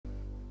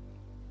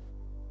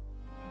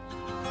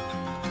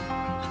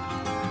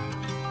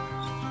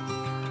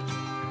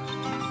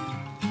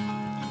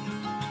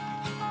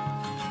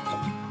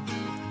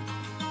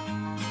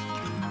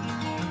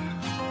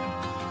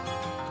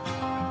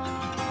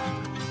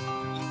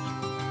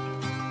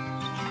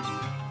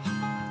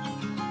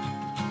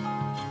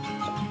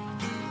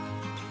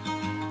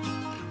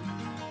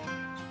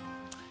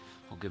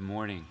Good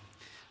morning.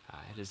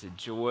 It is a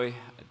joy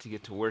to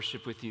get to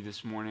worship with you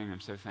this morning.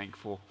 I'm so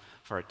thankful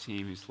for our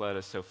team who's led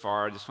us so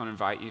far. I just want to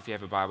invite you, if you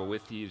have a Bible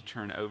with you, to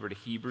turn over to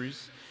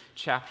Hebrews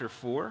chapter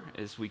 4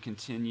 as we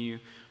continue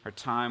our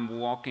time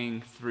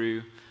walking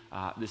through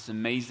this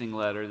amazing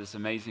letter, this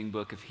amazing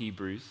book of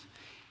Hebrews.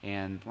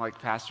 And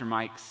like Pastor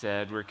Mike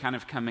said, we're kind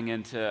of coming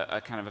into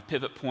a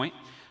pivot point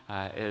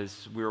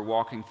as we're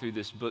walking through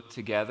this book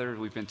together.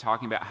 We've been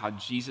talking about how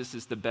Jesus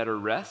is the better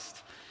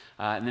rest.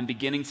 And then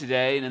beginning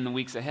today and in the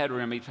weeks ahead, we're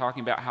going to be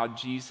talking about how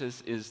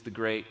Jesus is the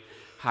great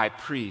high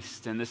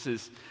priest. And this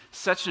is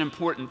such an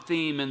important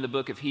theme in the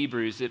book of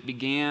Hebrews. It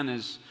began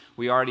as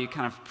we already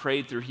kind of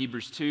prayed through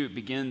Hebrews 2. It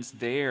begins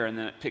there, and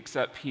then it picks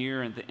up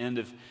here at the end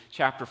of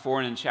chapter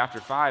 4 and in chapter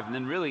 5. And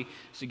then really,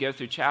 as you go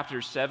through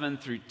chapters 7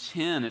 through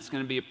 10, it's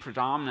going to be a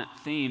predominant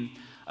theme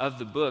of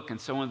the book.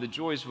 And so one of the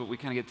joys of what we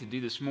kind of get to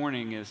do this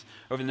morning is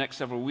over the next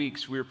several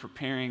weeks, we're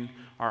preparing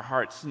our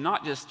hearts,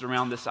 not just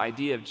around this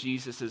idea of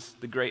Jesus as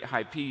the great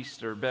high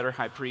priest or better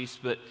high priest,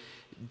 but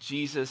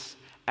Jesus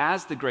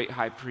as the great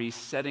high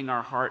priest, setting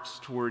our hearts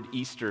toward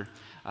Easter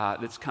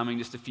that's coming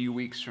just a few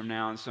weeks from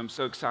now. And so I'm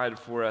so excited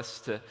for us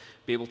to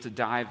be able to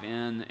dive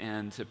in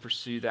and to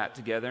pursue that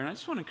together. And I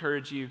just want to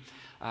encourage you,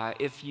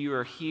 if you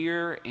are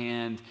here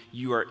and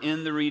you are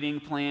in the reading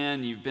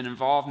plan, you've been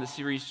involved in the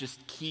series,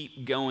 just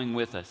keep going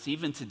with us.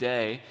 Even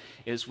today,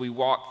 as we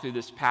walk through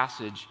this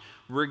passage,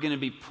 we're going to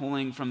be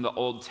pulling from the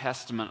Old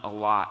Testament a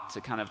lot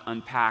to kind of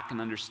unpack and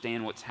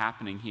understand what's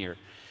happening here.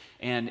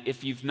 And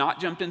if you've not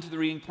jumped into the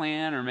reading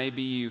plan, or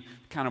maybe you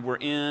kind of were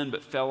in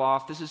but fell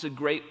off, this is a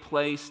great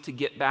place to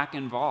get back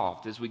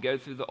involved. As we go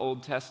through the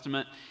Old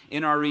Testament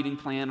in our reading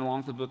plan along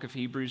with the book of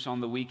Hebrews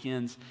on the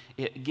weekends,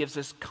 it gives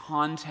us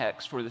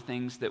context for the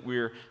things that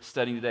we're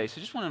studying today. So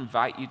I just want to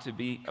invite you to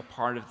be a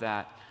part of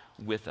that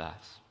with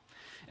us.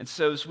 And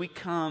so as we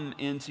come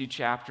into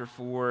chapter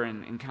 4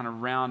 and kind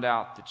of round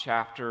out the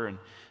chapter, and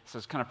so I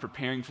was kind of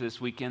preparing for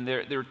this weekend,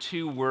 there are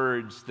two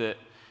words that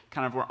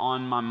kind of were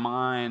on my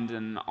mind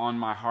and on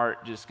my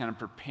heart, just kind of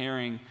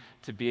preparing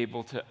to be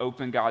able to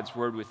open God's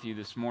Word with you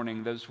this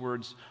morning. Those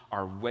words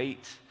are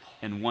wait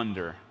and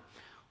wonder.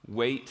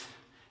 Wait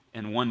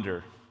and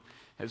wonder.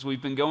 As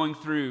we've been going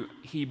through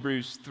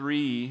Hebrews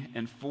 3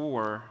 and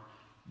 4,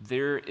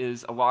 there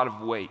is a lot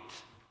of wait.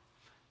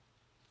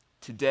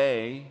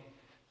 Today,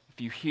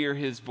 if you hear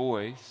His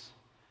voice,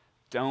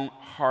 don't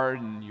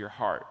harden your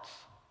hearts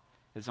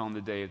as on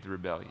the day of the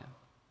rebellion.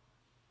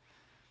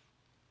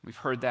 We've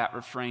heard that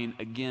refrain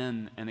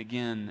again and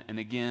again and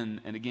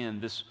again and again,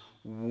 this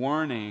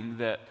warning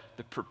that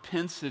the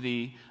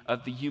propensity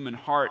of the human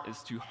heart is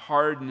to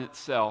harden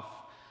itself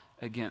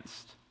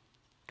against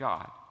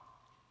God.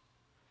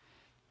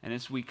 And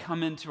as we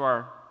come into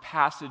our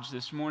passage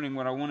this morning,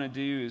 what I want to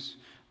do is,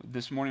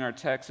 this morning our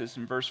text is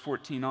in verse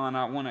 14 on,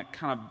 I want to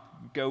kind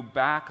of go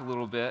back a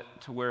little bit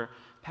to where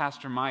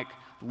Pastor Mike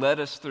led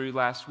us through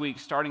last week,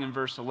 starting in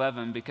verse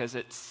 11, because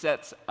it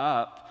sets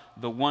up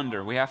the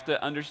wonder. We have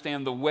to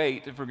understand the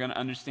wait if we're going to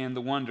understand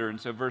the wonder.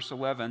 And so verse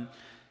 11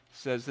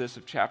 says this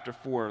of chapter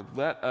 4,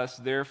 "Let us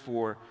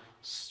therefore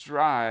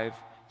strive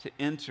to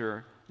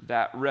enter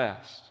that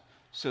rest,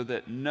 so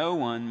that no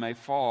one may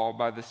fall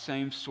by the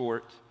same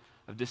sort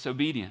of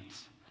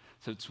disobedience."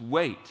 So it's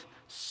wait.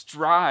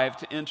 Strive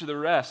to enter the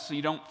rest so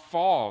you don't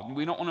fall.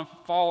 We don't want to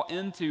fall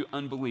into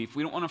unbelief.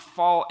 We don't want to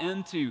fall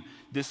into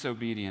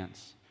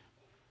disobedience.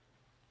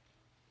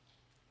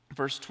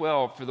 Verse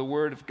 12, "For the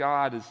word of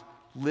God is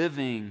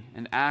living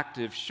and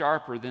active,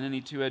 sharper than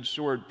any two-edged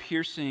sword,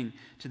 piercing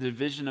to the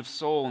division of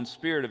soul and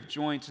spirit, of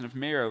joints and of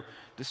marrow,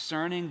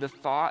 discerning the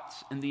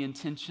thoughts and the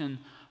intention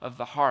of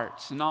the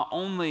heart." So not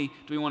only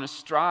do we want to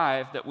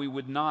strive that we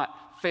would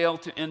not fail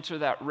to enter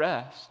that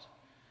rest,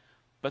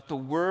 but the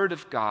Word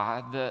of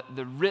God,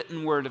 the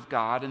written Word of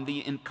God and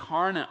the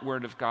incarnate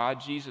Word of God,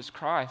 Jesus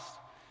Christ,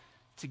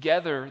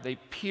 together they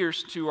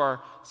pierce to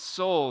our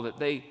soul, that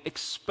they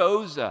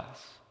expose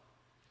us,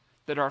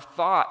 that our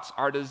thoughts,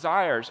 our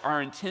desires,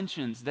 our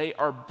intentions, they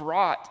are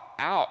brought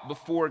out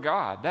before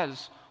God. That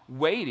is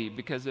weighty,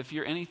 because if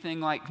you're anything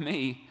like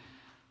me,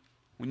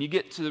 when you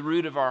get to the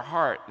root of our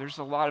heart, there's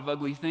a lot of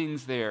ugly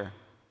things there.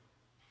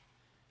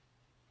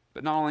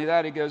 But not only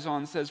that, it goes on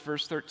and says,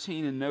 verse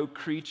 13, "And no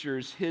creature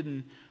is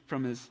hidden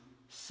from His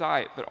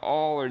sight, but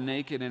all are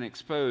naked and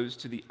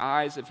exposed to the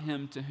eyes of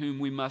Him to whom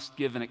we must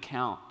give an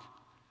account."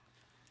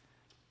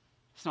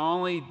 So not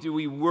only do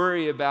we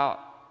worry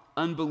about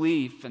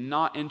unbelief and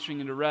not entering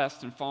into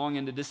rest and falling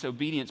into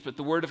disobedience, but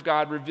the Word of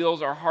God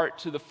reveals our heart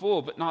to the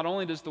full. But not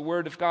only does the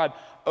Word of God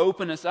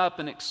open us up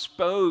and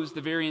expose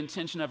the very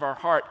intention of our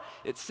heart,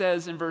 it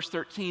says in verse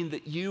 13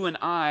 that you and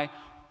I,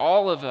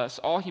 all of us,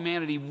 all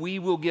humanity, we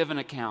will give an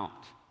account.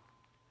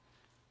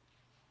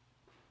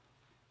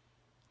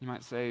 You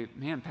might say,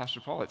 "Man,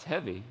 Pastor Paul, it's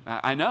heavy."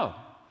 I know.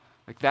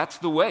 Like, that's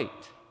the weight.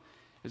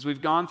 As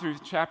we've gone through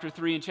chapter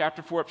 3 and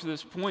chapter 4 up to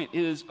this point,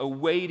 it is a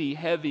weighty,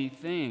 heavy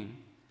thing.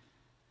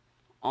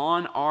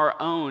 On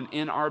our own,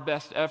 in our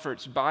best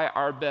efforts, by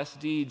our best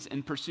deeds,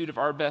 in pursuit of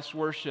our best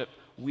worship,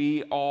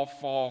 we all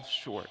fall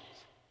short.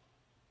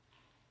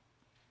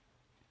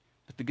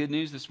 But The good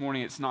news this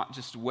morning, it's not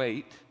just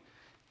weight,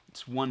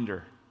 it's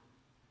wonder.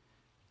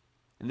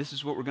 And this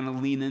is what we're going to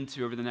lean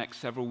into over the next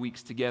several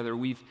weeks together.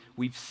 We've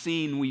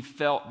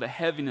felt the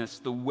heaviness,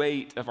 the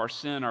weight of our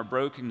sin, our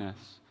brokenness.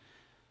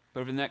 But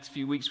over the next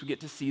few weeks, we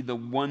get to see the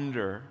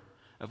wonder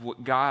of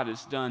what God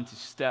has done to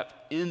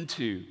step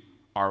into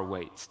our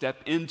weight,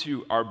 step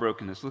into our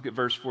brokenness. Look at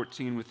verse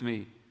 14 with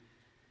me.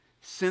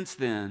 Since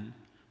then,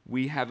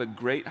 we have a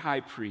great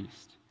high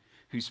priest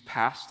who's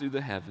passed through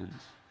the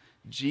heavens,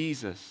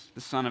 Jesus, the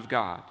Son of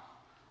God.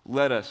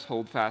 Let us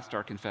hold fast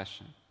our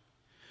confession.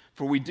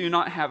 For we do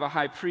not have a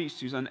high priest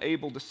who's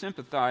unable to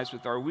sympathize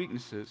with our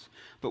weaknesses,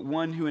 but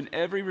one who in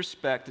every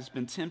respect has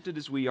been tempted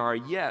as we are,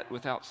 yet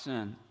without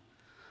sin.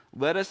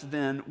 Let us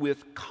then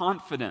with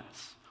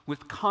confidence,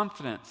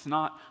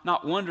 not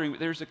wondering, but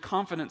there's a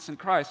confidence in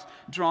Christ,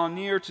 draw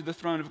near to the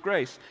throne of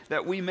grace,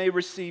 that we may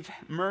receive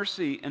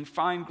mercy and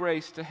find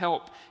grace to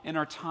help in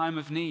our time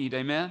of need.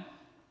 Amen?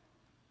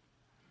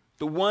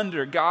 The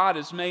wonder, God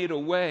has made a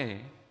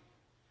way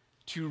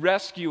to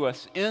rescue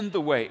us in the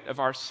weight of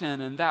our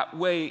sin, and that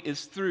way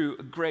is through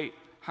a great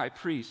high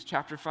priest.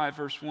 Chapter 5,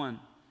 verse 1.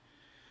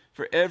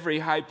 For every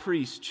high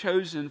priest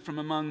chosen from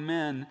among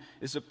men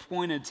is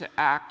appointed to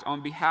act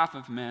on behalf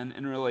of men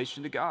in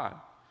relation to God,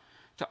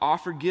 to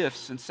offer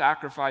gifts and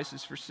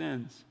sacrifices for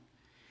sins.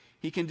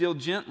 He can deal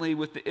gently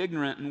with the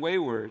ignorant and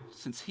wayward,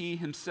 since he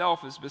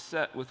himself is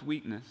beset with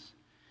weakness.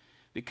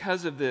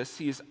 Because of this,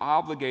 he is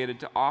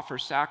obligated to offer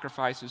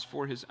sacrifices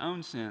for his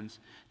own sins,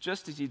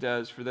 just as he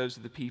does for those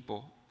of the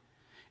people.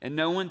 And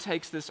no one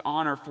takes this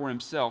honor for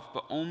himself,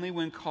 but only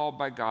when called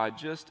by God,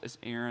 just as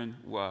Aaron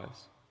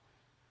was.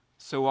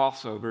 So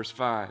also, verse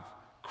 5,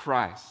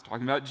 Christ,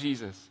 talking about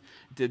Jesus,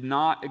 did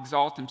not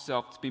exalt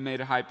himself to be made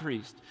a high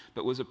priest,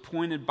 but was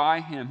appointed by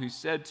him who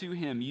said to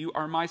him, "You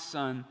are my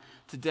son,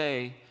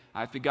 today I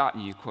have begotten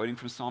you," quoting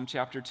from Psalm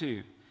chapter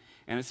 2.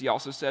 And as he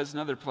also says in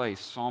another place,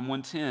 Psalm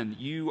 110,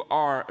 "You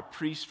are a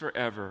priest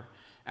forever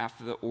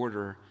after the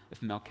order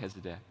of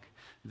Melchizedek."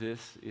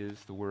 This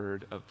is the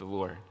word of the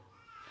Lord.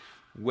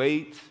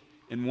 Wait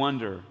and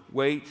wonder,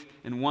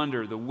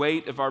 the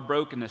weight of our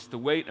brokenness, the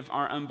weight of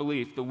our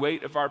unbelief, the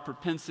weight of our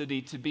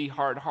propensity to be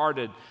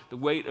hard-hearted, the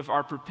weight of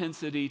our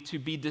propensity to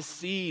be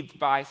deceived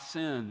by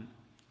sin,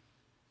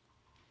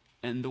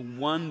 and the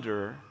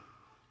wonder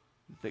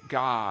that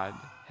God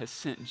has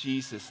sent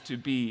Jesus to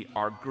be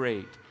our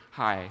great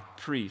high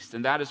priest.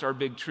 And that is our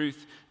big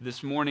truth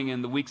this morning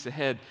and the weeks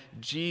ahead.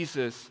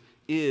 Jesus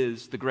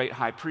is the great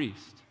high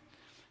priest.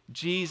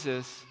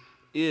 Jesus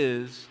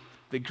is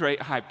the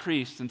great high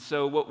priest. And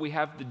so what we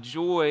have the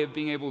joy of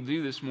being able to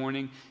do this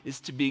morning is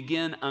to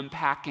begin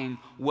unpacking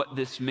what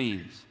this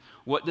means.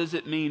 What does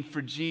it mean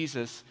for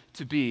Jesus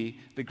to be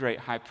the great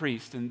high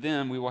priest? And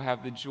then we will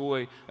have the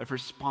joy of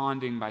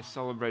responding by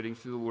celebrating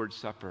through the Lord's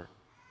Supper,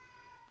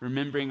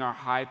 remembering our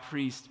high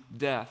priest's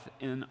death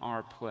in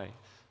our place.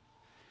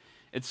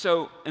 And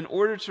so in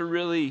order to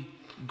really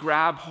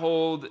grab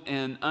hold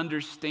and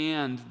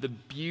understand the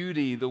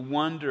beauty, the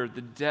wonder,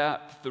 the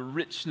depth, the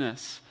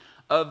richness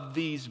of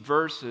these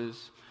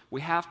verses,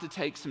 we have to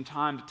take some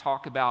time to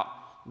talk about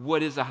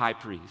what is a high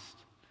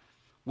priest.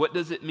 What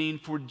does it mean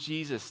for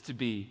Jesus to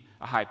be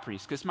a high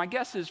priest? Because my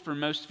guess is for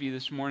most of you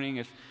this morning,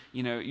 if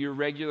you're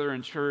regular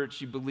in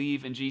church, you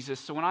believe in Jesus.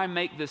 So when I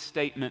make this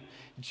statement,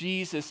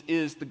 Jesus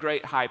is the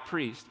great high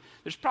priest,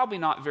 there's probably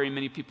not very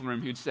many people in the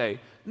room who'd say,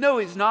 "No,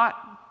 he's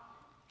not."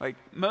 Like,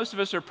 most of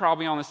us are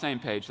probably on the same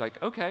page. Like,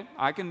 okay,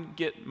 I can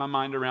get my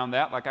mind around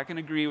that. Like, I can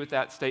agree with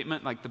that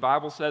statement. Like, the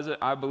Bible says it,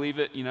 I believe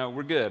it,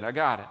 we're good, I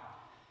got it.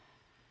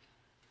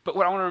 But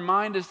what I want to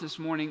remind us this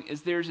morning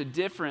is there's a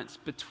difference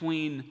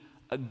between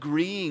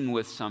agreeing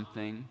with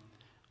something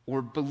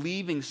or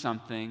believing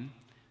something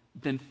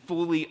than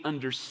fully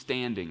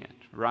understanding it,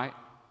 right?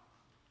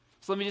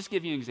 So let me just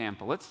give you an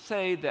example. Let's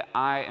say that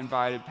I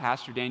invited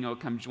Pastor Daniel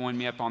to come join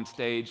me up on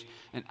stage,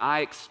 and I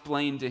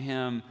explained to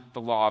him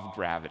the law of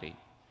gravity.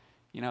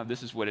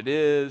 This is what it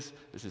is.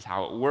 This is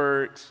how it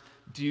works.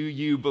 Do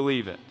you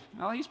believe it?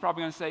 Well, he's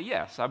probably going to say,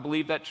 yes, I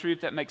believe that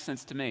truth. That makes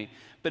sense to me.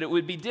 But it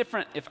would be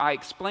different if I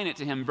explain it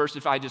to him versus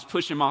if I just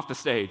push him off the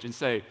stage and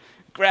say,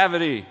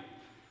 gravity.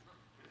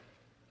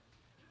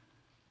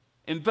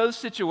 In both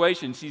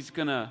situations, he's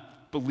going to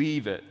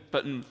believe it.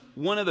 But in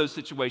one of those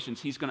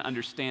situations, he's going to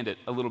understand it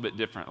a little bit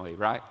differently,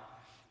 right?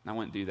 I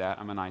wouldn't do that.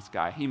 I'm a nice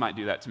guy. He might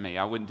do that to me.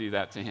 I wouldn't do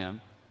that to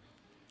him.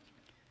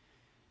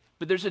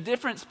 But there's a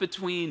difference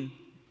between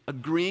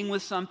agreeing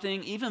with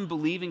something, even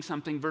believing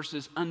something,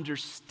 versus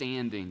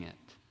understanding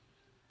it.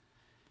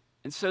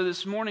 And so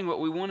this morning,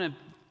 what we want to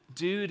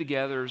do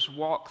together is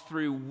walk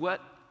through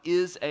what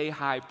is a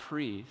high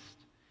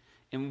priest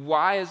and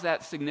why is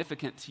that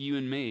significant to you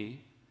and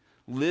me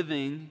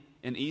living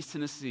in East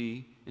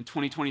Tennessee in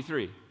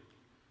 2023.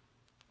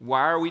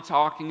 Why are we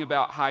talking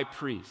about high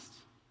priests?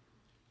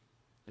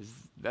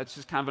 That's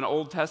just kind of an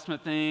Old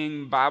Testament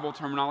thing, Bible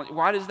terminology.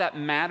 Why does that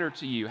matter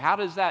to you? How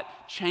does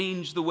that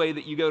change the way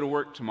that you go to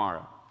work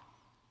tomorrow?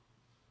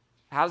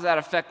 How does that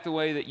affect the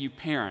way that you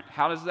parent?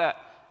 How does that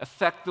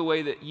affect the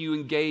way that you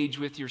engage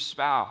with your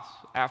spouse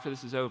after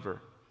this is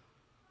over?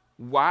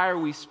 Why are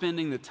we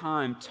spending the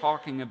time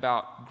talking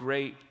about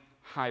great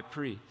high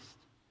priest?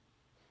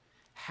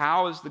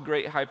 How is the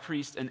great high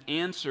priest an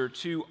answer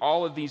to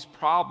all of these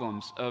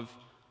problems of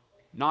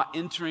not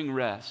entering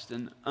rest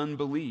and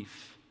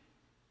unbelief?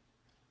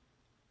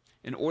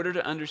 In order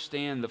to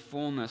understand the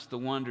fullness, the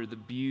wonder, the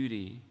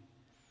beauty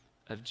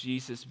of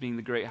Jesus being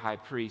the great high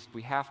priest,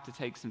 we have to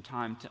take some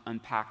time to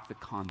unpack the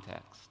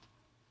context.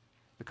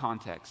 The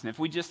context. And if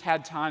we just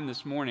had time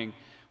this morning,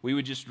 we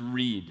would just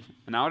read.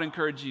 And I would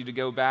encourage you to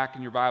go back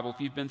in your Bible.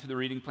 If you've been through the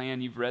reading plan,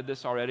 you've read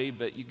this already,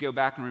 but you go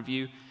back and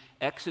review.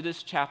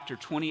 Exodus chapter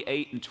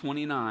 28 and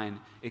 29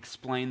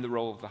 explain the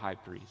role of the high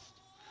priest.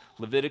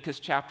 Leviticus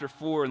chapter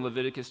 4 and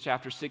Leviticus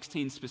chapter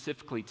 16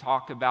 specifically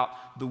talk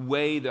about the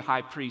way the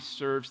high priest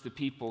serves the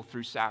people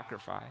through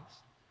sacrifice.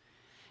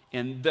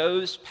 And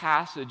those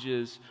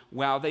passages,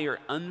 while they are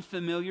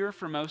unfamiliar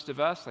for most of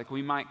us, like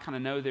we might kind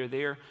of know they're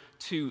there,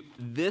 to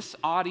this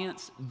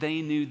audience,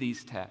 they knew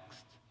these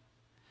texts.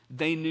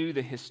 They knew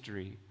the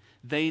history.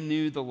 They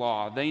knew the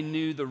law. They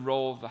knew the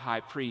role of the high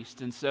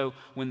priest. And so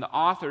when the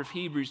author of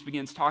Hebrews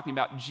begins talking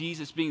about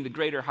Jesus being the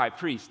greater high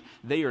priest,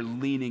 they are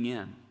leaning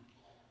in.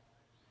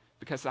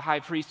 Because the high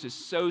priest is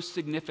so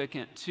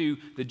significant to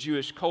the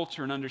Jewish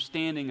culture and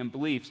understanding and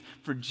beliefs.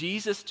 For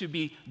Jesus to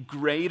be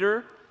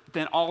greater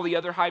than all the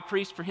other high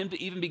priests, for him to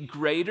even be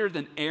greater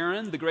than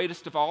Aaron, the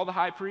greatest of all the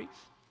high priests,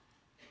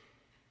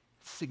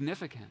 it's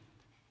significant.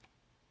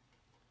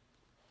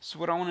 So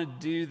what I want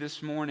to do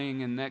this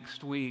morning and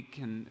next week,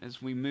 and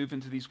as we move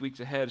into these weeks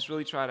ahead, is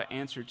really try to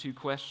answer two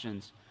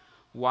questions.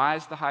 Why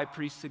is the high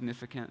priest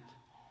significant?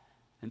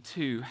 And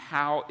two,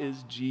 how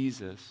is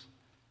Jesus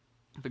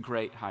the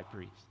great high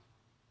priest?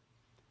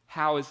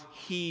 How is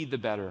he the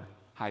better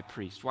high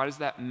priest? Why does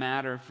that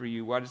matter for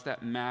you? Why does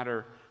that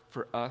matter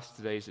for us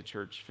today as a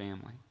church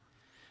family?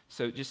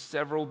 So just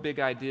several big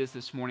ideas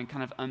this morning,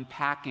 kind of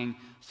unpacking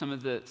some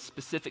of the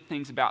specific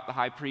things about the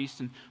high priest.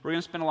 And we're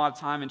going to spend a lot of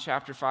time in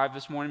chapter 5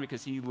 this morning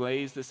because he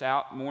lays this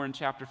out more in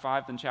chapter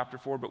 5 than chapter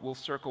 4, but we'll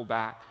circle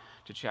back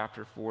to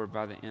chapter 4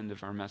 by the end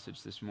of our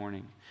message this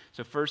morning.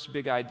 So first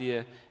big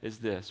idea is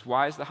this.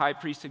 Why is the high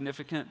priest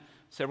significant?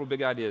 Several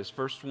big ideas.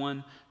 First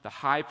one, the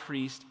high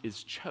priest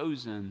is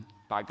chosen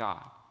by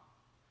God.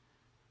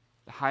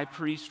 The high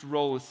priest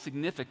role is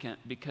significant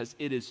because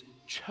it is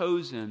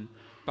chosen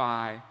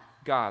by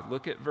God.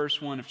 Look at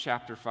verse 1 of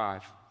chapter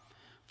 5.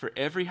 For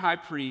every high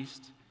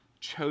priest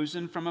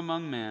chosen from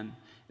among men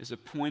is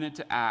appointed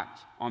to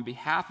act on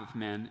behalf of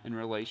men in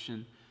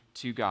relation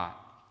to God.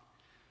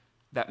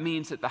 That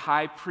means that the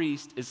high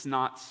priest is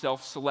not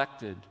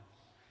self-selected.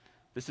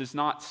 This is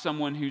not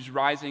someone who's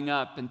rising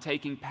up and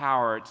taking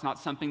power. It's not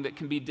something that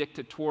can be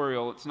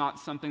dictatorial. It's not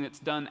something that's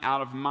done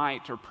out of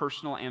might or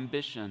personal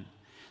ambition.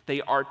 They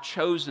are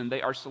chosen,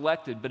 they are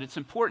selected, but it's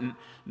important,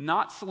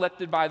 not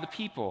selected by the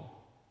people.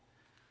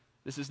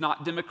 This is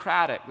not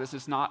democratic. This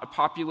is not a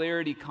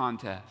popularity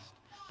contest.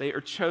 They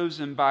are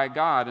chosen by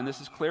God, and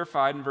this is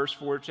clarified in verse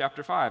 4 of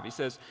chapter 5. He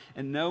says,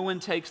 and no one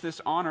takes this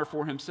honor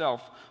for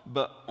himself,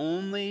 but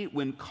only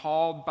when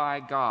called by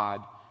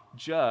God,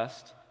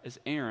 just as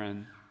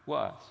Aaron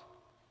was.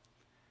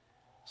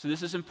 So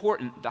this is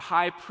important. The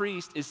high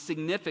priest is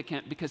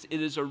significant because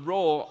it is a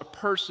role, a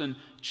person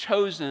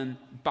chosen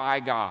by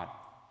God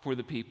for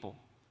the people.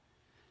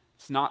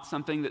 It's not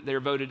something that they're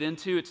voted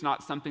into. It's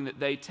not something that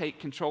they take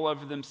control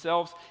over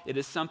themselves. It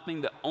is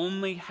something that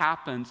only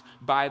happens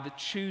by the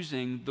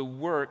choosing the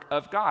work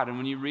of God. And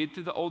when you read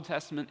through the Old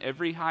Testament,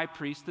 every high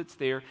priest that's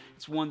there,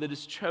 it's one that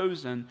is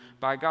chosen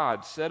by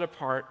God, set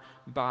apart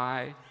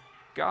by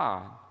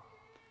God.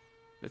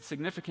 That's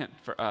significant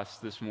for us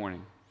this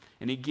morning.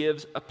 And he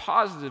gives a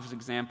positive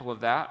example of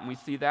that, and we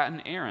see that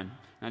in Aaron.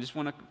 And I just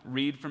want to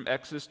read from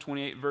Exodus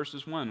 28,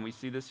 verses 1. We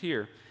see this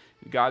here.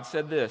 God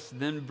said this,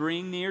 then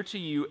bring near to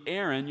you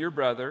Aaron, your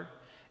brother,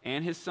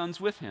 and his sons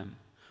with him,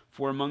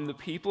 for among the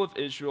people of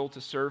Israel to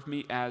serve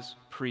me as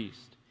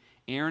priest.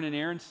 Aaron and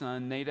Aaron's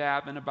son,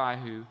 Nadab and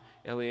Abihu,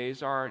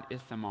 Eleazar and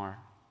Ithamar.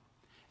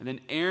 And then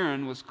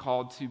Aaron was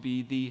called to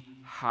be the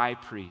high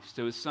priest.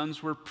 So his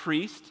sons were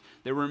priests.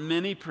 There were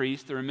many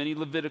priests. There were many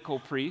Levitical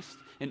priests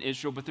in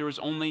Israel, but there was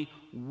only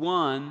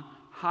one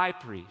high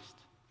priest.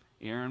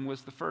 Aaron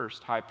was the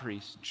first high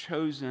priest,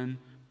 chosen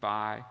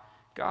by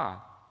God.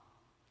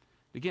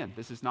 Again,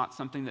 this is not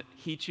something that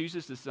he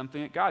chooses. This is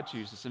something that God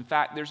chooses. In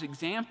fact, there's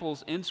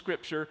examples in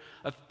Scripture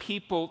of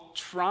people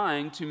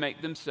trying to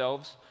make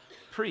themselves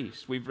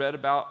priests. We've read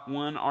about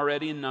one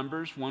already in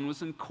Numbers. One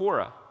was in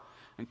Korah.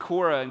 And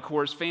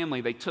Korah's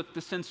family, they took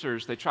the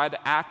censers. They tried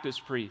to act as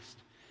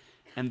priests.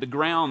 And the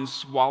ground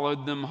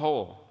swallowed them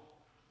whole.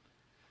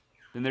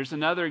 Then there's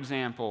another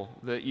example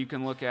that you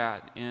can look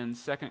at in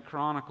 2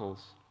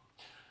 Chronicles.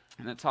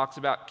 And it talks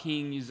about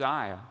King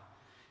Uzziah.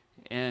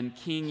 And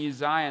King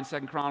Uzziah in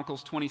 2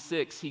 Chronicles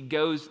 26, he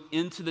goes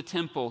into the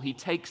temple. He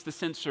takes the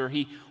censer.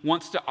 He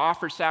wants to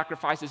offer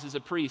sacrifices as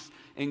a priest.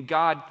 And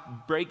God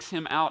breaks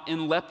him out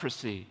in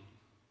leprosy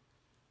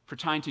for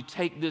trying to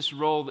take this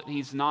role that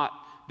he's not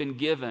been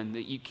given,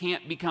 that you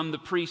can't become the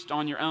priest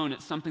on your own.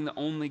 It's something that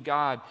only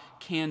God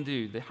can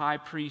do. The high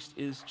priest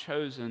is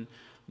chosen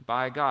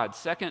by God.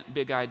 Second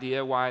big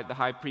idea why the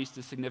high priest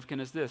is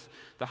significant is this.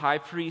 The high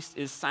priest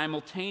is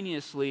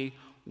simultaneously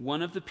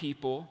one of the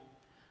people,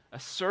 a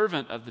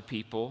servant of the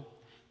people,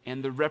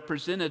 and the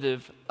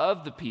representative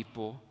of the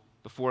people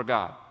before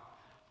God.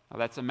 Now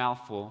that's a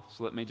mouthful,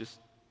 so let me just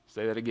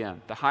say that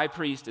again. The high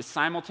priest is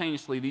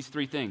simultaneously these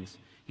three things.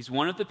 He's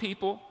one of the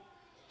people,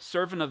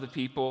 servant of the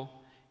people,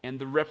 and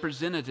the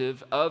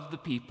representative of the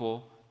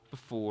people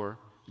before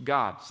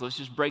God. So let's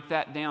just break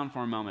that down for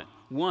a moment.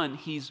 One,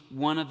 he's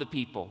one of the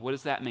people. What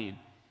does that mean?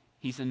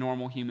 He's a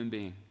normal human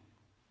being.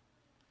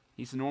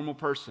 He's a normal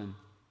person.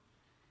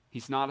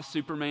 He's not a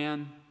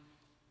Superman.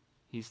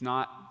 He's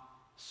not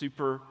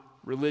super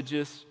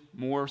religious,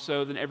 more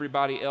so than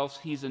everybody else.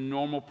 He's a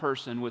normal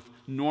person with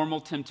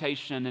normal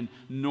temptation and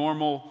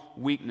normal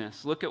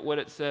weakness. Look at what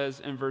it says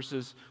in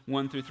verses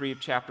 1 through 3 of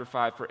chapter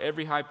 5. For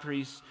every high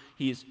priest,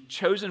 he is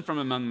chosen from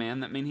among men.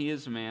 That means he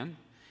is a man.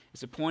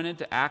 Is appointed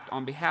to act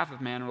on behalf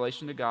of man in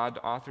relation to God,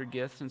 to offer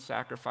gifts and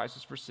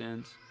sacrifices for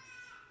sins.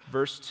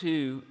 Verse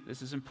 2,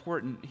 this is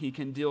important. He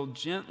can deal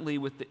gently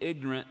with the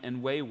ignorant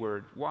and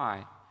wayward.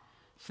 Why?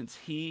 Since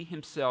he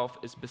himself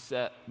is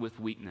beset with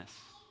weakness.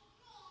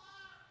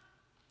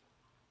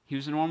 He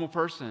was a normal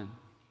person,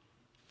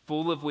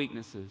 full of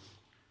weaknesses,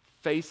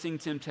 facing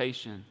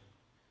temptation.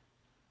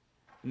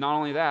 Not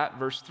only that,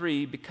 verse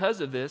 3,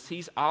 because of this,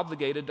 he's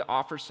obligated to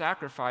offer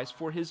sacrifice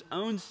for his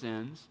own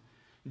sins,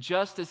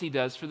 just as he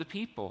does for the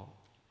people.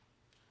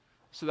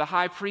 So the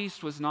high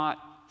priest was not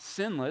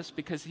sinless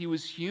because he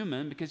was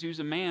human, because he was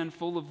a man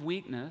full of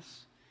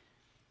weakness.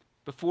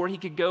 Before he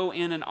could go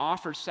in and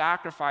offer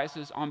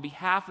sacrifices on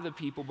behalf of the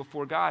people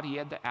before God, he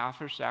had to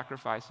offer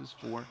sacrifices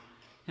for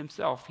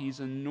himself. He's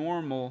a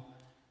normal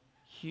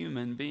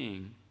human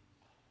being,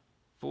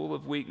 full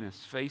of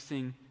weakness,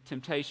 facing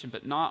temptation.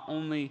 But not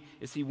only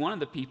is he one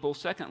of the people,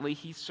 secondly,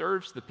 he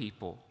serves the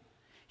people.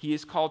 He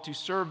is called to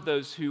serve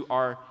those who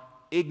are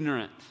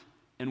ignorant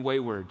and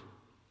wayward.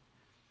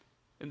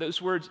 And those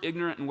words,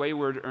 ignorant and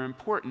wayward, are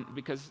important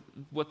because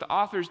what the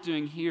author is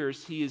doing here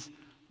is he is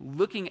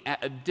looking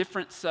at a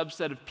different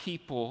subset of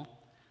people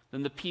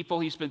than the people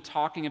he's been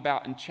talking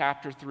about in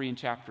chapter 3 and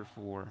chapter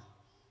 4.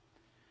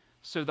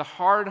 So the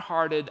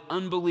hard-hearted,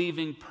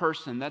 unbelieving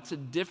person, that's a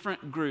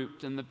different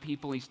group than the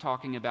people he's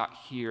talking about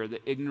here,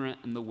 the ignorant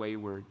and the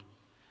wayward.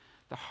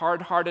 The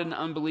hard-hearted and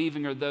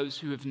unbelieving are those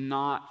who have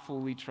not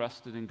fully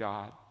trusted in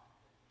God.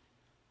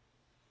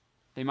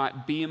 They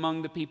might be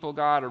among the people of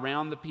God,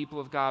 around the people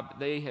of God, but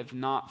they have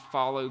not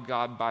followed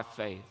God by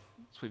faith,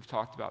 as we've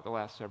talked about the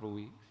last several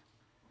weeks.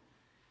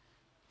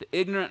 The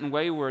ignorant and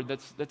wayward,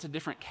 that's a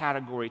different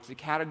category. It's a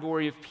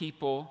category of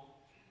people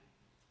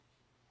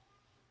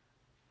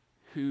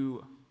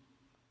who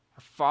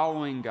are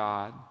following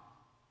God,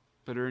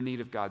 but are in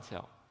need of God's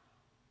help.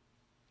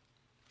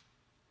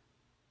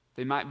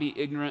 They might be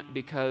ignorant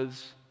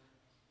because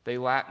they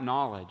lack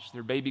knowledge.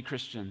 They're baby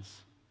Christians.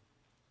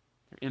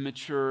 They're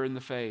immature in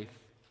the faith.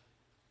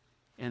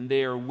 And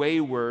they are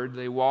wayward.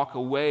 They walk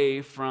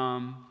away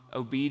from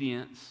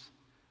obedience.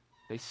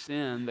 They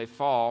sin, they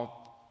fall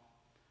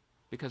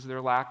because of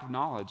their lack of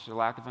knowledge, their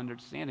lack of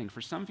understanding.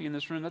 For some of you in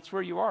this room, that's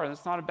where you are.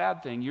 That's not a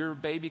bad thing. You're a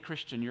baby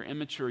Christian. You're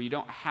immature. You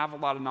don't have a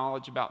lot of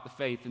knowledge about the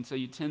faith, and so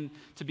you tend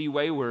to be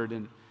wayward.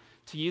 And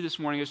to you this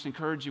morning, I just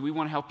encourage you, we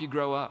want to help you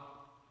grow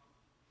up.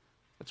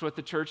 That's what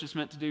the church is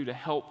meant to do, to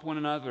help one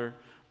another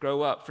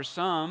grow up. For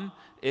some,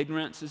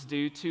 ignorance is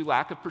due to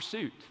lack of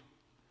pursuit.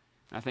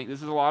 And I think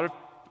this is a lot of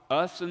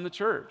us in the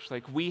church.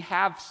 Like, we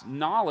have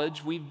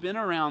knowledge. We've been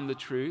around the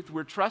truth.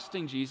 We're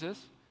trusting Jesus.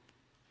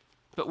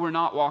 But we're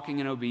not walking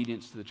in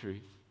obedience to the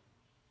truth.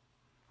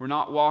 We're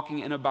not walking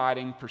in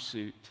abiding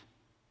pursuit.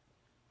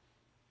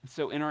 And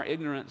so in our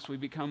ignorance, we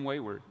become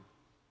wayward.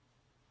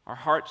 Our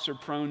hearts are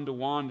prone to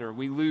wander.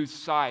 We lose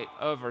sight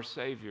of our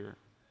Savior.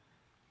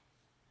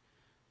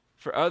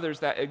 For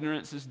others, that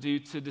ignorance is due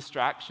to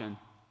distraction.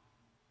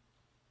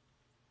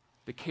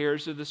 The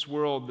cares of this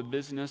world, the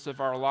business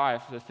of our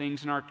life, the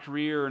things in our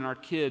career and our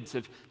kids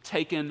have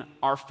taken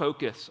our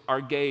focus,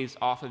 our gaze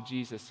off of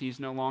Jesus. He's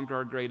no longer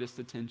our greatest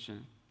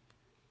attention,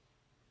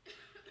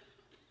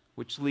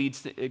 which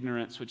leads to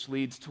ignorance, which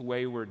leads to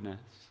waywardness.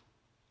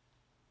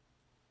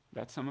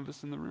 That's some of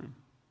us in the room.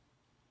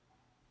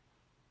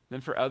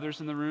 Then for others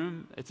in the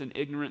room, it's an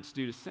ignorance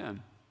due to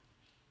sin.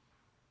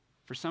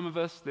 For some of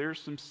us, there's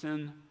some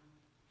sin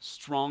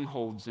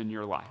strongholds in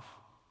your life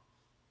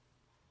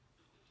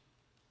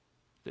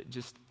that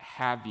just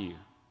have you.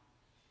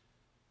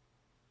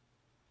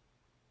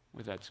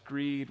 Whether that's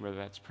greed, whether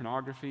that's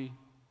pornography,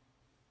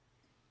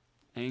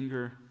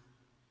 anger,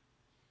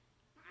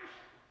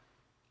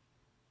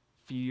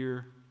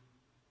 fear,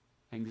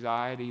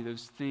 anxiety,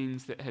 those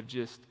things that have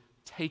just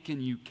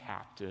taken you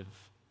captive,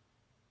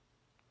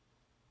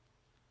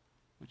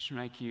 which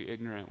make you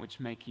ignorant, which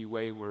make you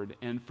wayward.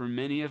 And for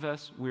many of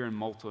us, we're in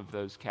multiple of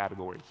those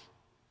categories.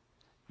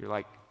 You're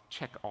like,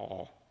 check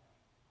all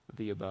of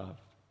the above.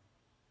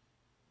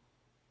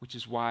 Which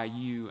is why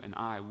you and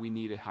I, we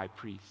need a high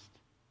priest.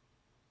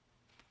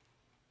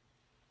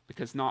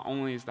 Because not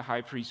only is the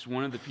high priest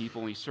one of the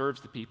people, he serves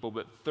the people,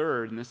 but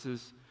third, and this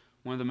is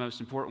one of the most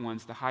important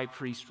ones, the high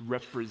priest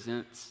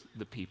represents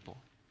the people.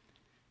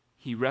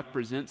 He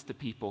represents the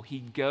people. He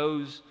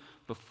goes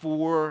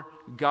before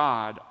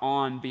God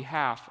on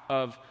behalf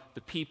of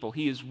the people.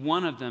 He is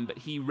one of them, but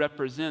he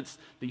represents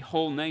the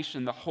whole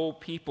nation, the whole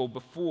people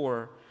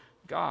before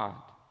God.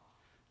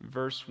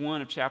 Verse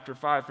 1 of chapter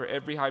 5, for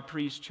every high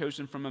priest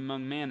chosen from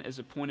among men is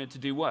appointed to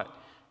do what?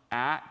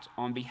 Act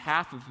on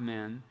behalf of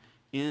men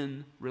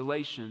in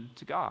relation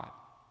to God.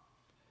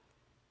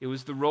 It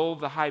was the role of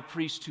the high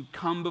priest to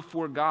come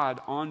before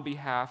God on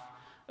behalf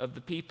of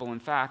the people. In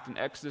fact, in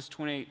Exodus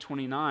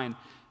 28:29,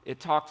 it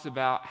talks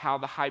about how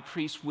the high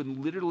priest would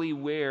literally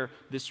wear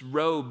this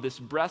robe, this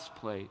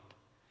breastplate,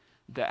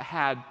 that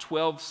had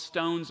 12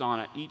 stones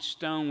on it, each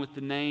stone with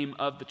the name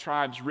of the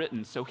tribes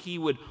written. So he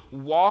would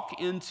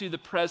walk into the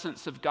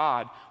presence of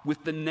God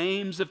with the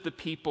names of the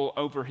people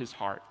over his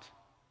heart.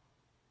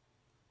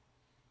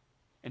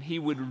 And he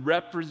would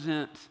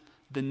represent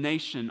the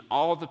nation,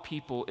 all the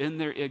people in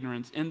their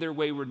ignorance, in their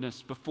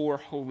waywardness before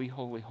holy,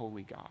 holy,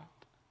 holy God.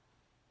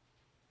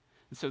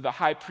 And so the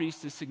high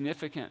priest is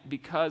significant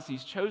because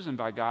he's chosen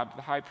by God, but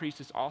the high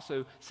priest is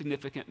also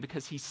significant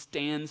because he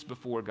stands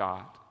before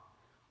God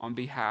on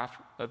behalf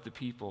of the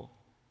people.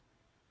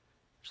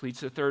 Which leads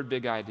to the third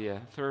big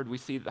idea. Third, we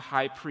see the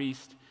high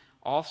priest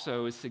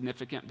also is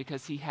significant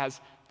because he has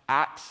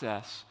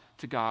access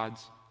to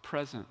God's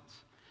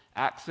presence.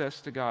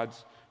 Access to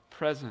God's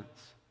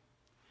presence.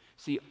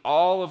 See,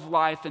 all of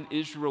life in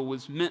Israel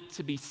was meant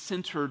to be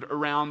centered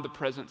around the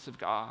presence of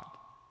God.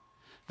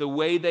 The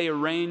way they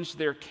arranged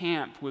their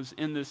camp was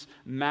in this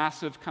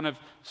massive kind of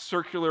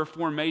circular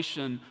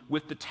formation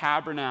with the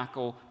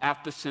tabernacle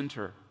at the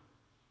center.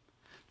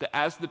 That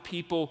as the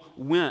people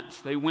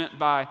went, they went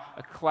by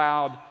a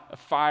cloud, a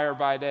fire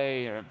by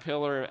day, or a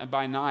pillar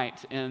by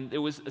night, and it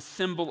was a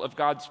symbol of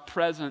God's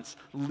presence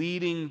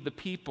leading the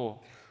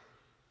people.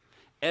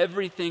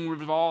 Everything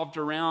revolved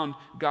around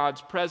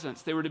God's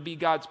presence. They were to be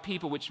God's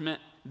people, which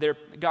meant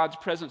God's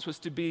presence was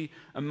to be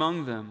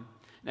among them.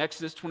 In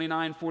Exodus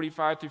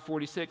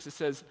 29:45-46, it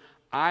says,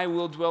 I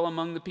will dwell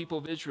among the people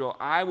of Israel.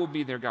 I will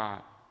be their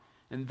God.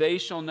 And they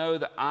shall know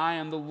that I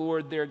am the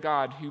Lord their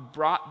God, who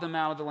brought them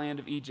out of the land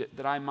of Egypt,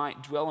 that I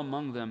might dwell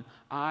among them.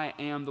 I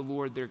am the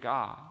Lord their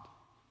God.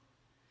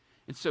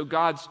 And so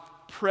God's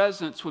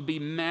presence would be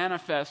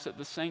manifest at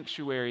the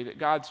sanctuary, that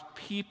God's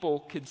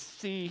people could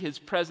see his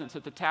presence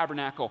at the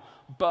tabernacle,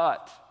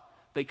 but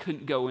they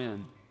couldn't go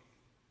in.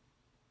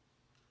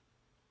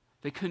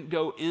 They couldn't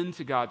go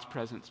into God's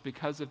presence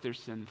because of their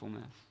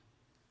sinfulness.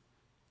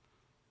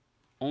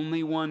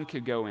 Only one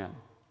could go in,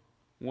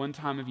 one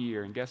time of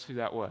year, and guess who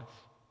that was?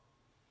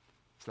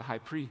 It's the high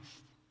priest.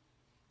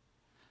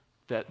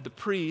 That the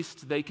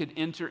priest, they could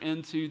enter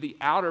into the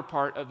outer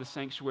part of the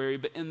sanctuary,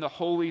 but in the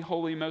holy,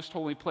 holy, most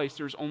holy place,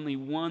 there's only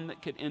one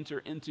that could enter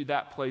into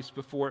that place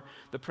before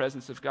the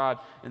presence of God,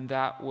 and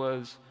that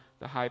was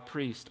the high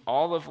priest.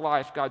 All of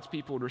life, God's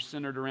people were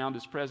centered around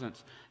his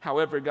presence.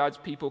 However, God's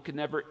people could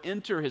never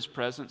enter his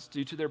presence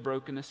due to their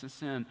brokenness and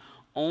sin.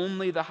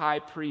 Only the high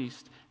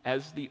priest,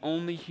 as the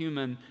only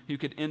human who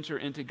could enter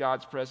into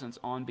God's presence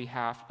on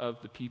behalf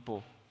of the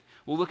people.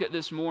 We'll look at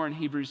this more in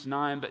Hebrews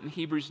 9, but in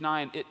Hebrews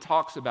 9, it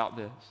talks about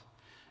this.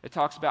 It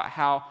talks about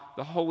how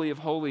the Holy of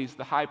Holies,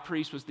 the high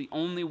priest, was the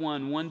only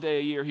one day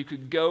a year who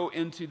could go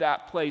into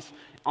that place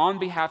on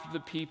behalf of the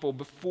people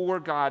before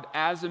God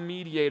as a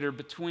mediator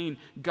between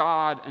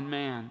God and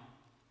man.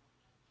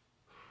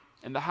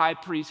 And the high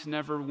priest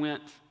never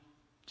went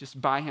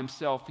just by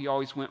himself. He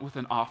always went with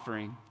an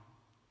offering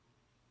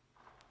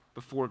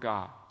before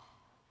God.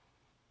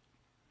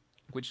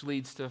 Which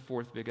leads to a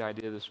fourth big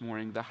idea this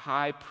morning. The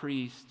high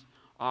priest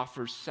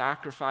offers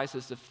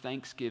sacrifices of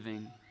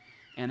thanksgiving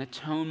and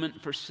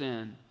atonement for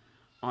sin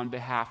on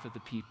behalf of the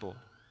people.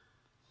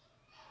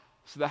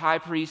 So the high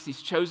priest,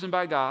 he's chosen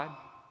by God.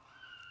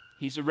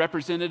 He's a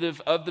representative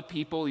of the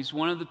people. He's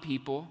one of the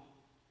people.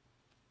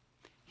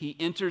 He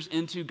enters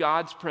into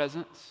God's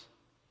presence.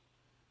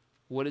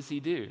 What does he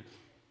do?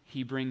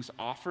 He brings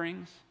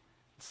offerings,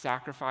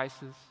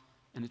 sacrifices,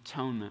 and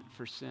atonement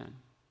for sin.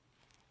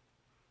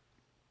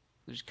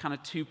 There's kind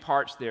of two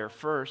parts there.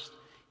 First,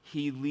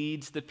 he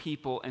leads the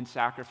people in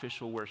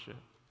sacrificial worship.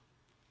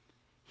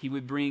 He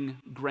would bring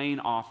grain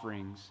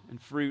offerings and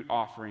fruit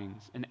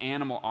offerings and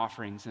animal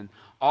offerings. And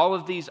all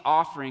of these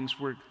offerings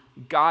were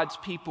God's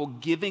people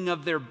giving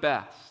of their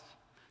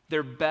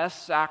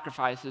best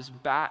sacrifices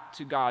back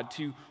to God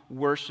to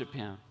worship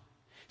him.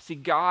 See,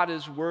 God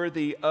is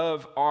worthy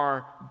of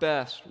our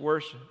best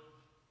worship.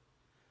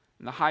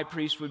 And the high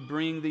priest would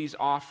bring these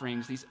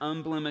offerings, these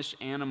unblemished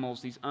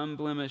animals, these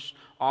unblemished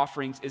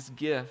offerings as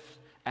gift,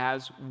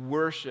 as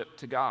worship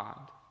to God.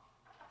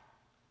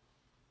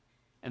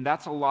 And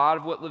that's a lot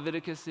of what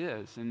Leviticus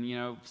is.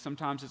 And,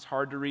 sometimes it's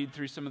hard to read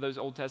through some of those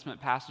Old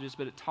Testament passages,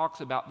 but it talks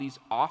about these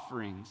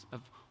offerings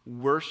of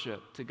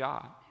worship to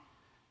God.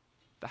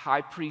 The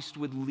high priest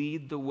would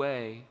lead the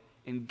way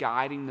in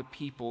guiding the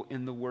people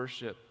in the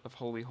worship of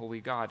holy, holy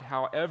God.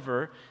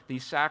 However,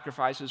 these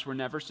sacrifices were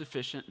never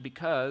sufficient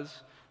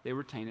because they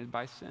were tainted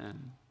by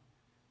sin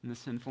and the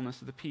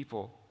sinfulness of the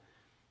people.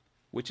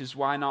 which is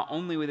why not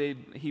only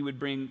he would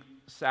bring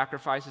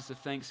sacrifices of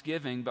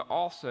thanksgiving, but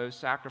also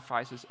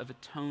sacrifices of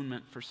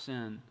atonement for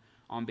sin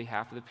on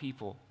behalf of the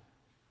people.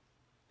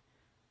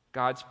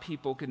 God's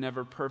people could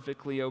never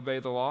perfectly obey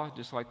the law,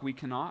 just like we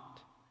cannot.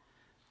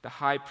 The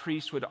high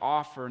priest would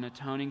offer an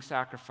atoning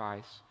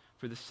sacrifice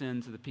for the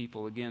sins of the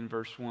people. Again,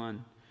 verse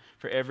 1.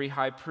 For every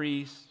high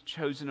priest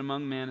chosen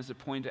among men is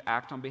appointed to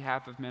act on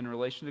behalf of men in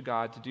relation to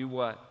God, to do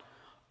what?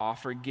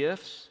 Offer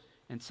gifts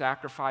and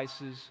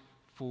sacrifices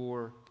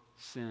for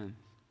sin.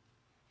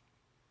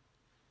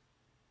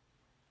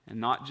 And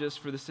not just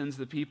for the sins of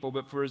the people,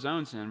 but for his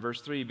own sin.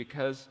 Verse 3,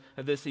 because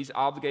of this, he's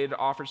obligated to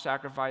offer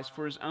sacrifice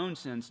for his own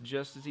sins,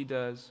 just as he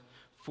does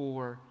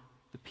for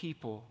the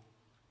people.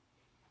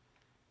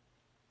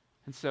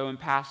 And so in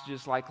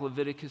passages like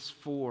Leviticus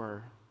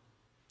 4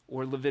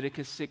 or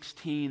Leviticus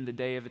 16, the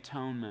Day of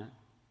Atonement,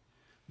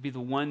 would be the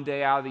one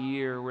day out of the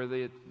year where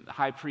the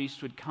high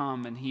priest would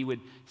come and he would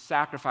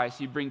sacrifice.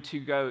 He'd bring 2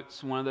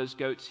 goats. One of those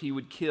goats he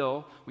would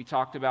kill. We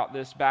talked about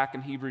this back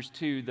in Hebrews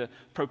 2, the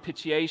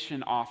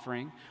propitiation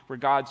offering, where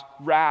God's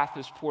wrath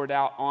is poured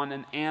out on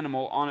an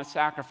animal, on a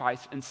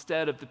sacrifice,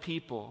 instead of the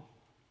people.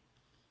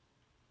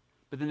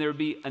 But then there would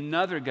be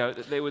another goat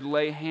that they would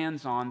lay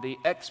hands on, the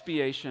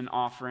expiation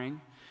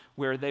offering,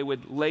 where they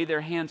would lay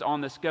their hands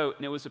on this goat,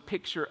 and it was a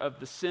picture of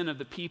the sin of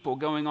the people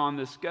going on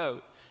this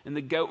goat. And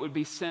the goat would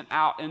be sent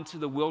out into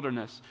the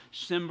wilderness,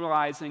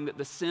 symbolizing that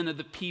the sin of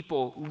the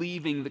people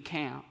leaving the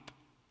camp.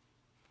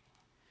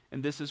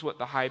 And this is what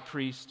the high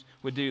priest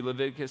would do.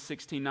 Leviticus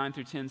 16, 9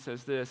 through 10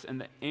 says this,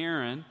 and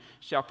Aaron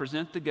shall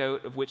present the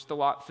goat of which the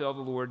lot fell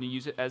to the Lord, and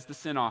use it as the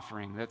sin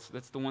offering.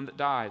 That's the one that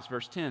dies.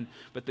 Verse 10,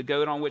 but the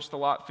goat on which the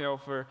lot fell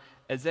for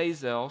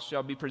Azazel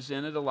shall be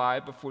presented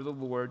alive before the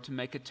Lord to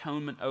make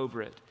atonement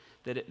over it,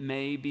 that it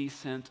may be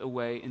sent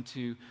away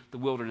into the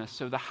wilderness.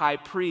 So the high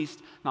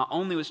priest not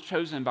only was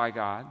chosen by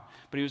God,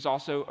 but he was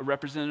also a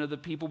representative of the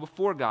people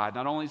before God.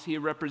 Not only is he a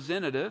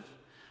representative,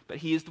 but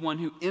he is the one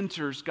who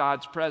enters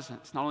God's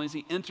presence. Not only does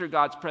he enter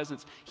God's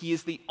presence, he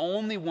is the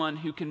only one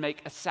who can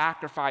make a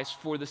sacrifice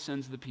for the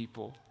sins of the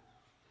people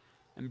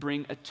and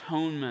bring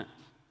atonement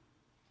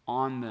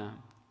on them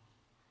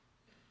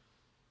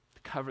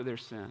to cover their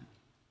sin.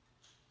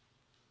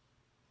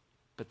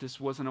 But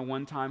this wasn't a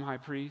one-time high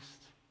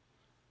priest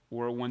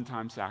or a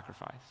one-time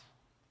sacrifice.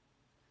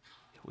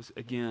 It was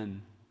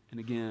again and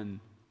again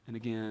and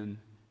again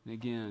and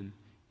again,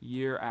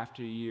 year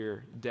after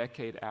year,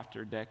 decade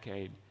after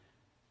decade,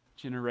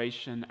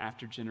 generation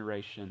after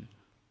generation,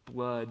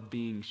 blood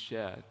being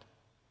shed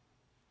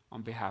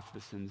on behalf of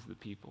the sins of the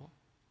people.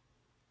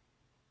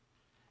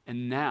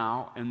 And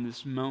now, in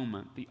this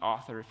moment, the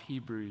author of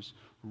Hebrews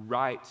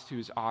writes to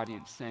his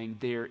audience saying,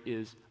 there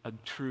is a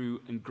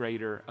true and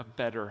greater, a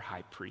better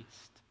high priest.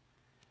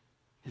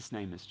 His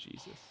name is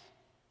Jesus.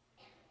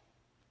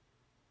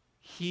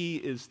 He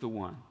is the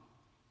one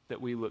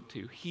that we look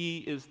to. He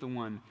is the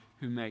one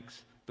who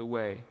makes the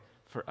way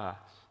for us.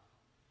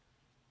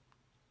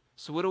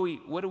 So what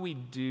do we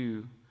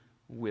do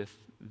with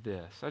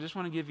this? I just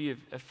want to give you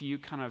a few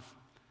kind of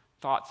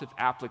thoughts of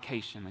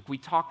application. Like we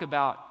talk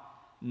about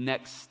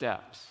next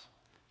steps.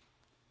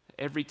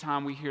 Every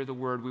time we hear the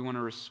word, we want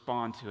to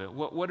respond to it.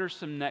 What are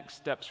some next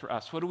steps for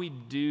us? What do we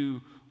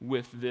do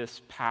with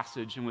this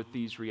passage and with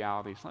these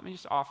realities? Let me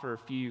just offer a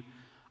few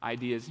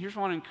ideas. Here's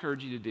what I want to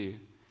encourage you to do.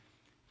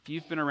 If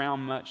you've been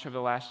around much over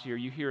the last year,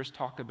 you hear us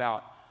talk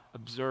about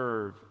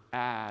observe,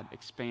 add,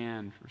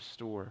 expand,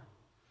 restore.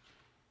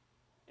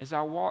 As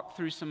I walk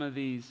through some of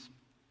these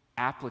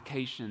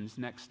applications,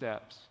 next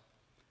steps,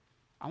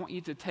 I want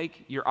you to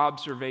take your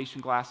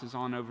observation glasses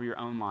on over your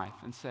own life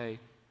and say,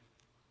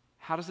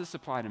 how does this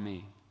apply to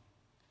me?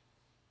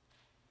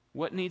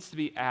 What needs to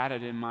be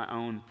added in my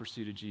own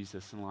pursuit of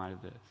Jesus in light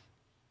of this?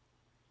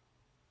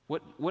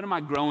 What am I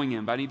growing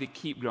in, but I need to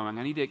keep growing.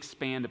 I need to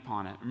expand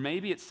upon it. Or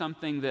maybe it's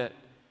something that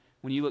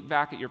when you look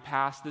back at your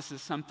past, this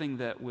is something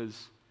that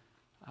was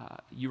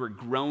you were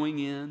growing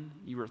in,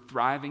 you were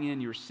thriving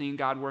in, you were seeing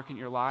God work in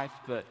your life,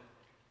 but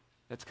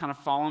that's kind of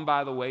fallen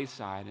by the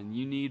wayside, and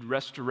you need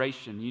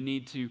restoration. You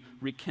need to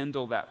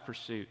rekindle that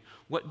pursuit.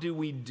 What do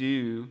we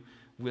do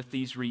with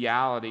these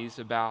realities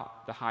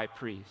about the high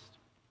priest?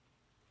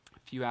 A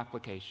few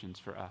applications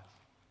for us.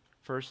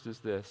 First is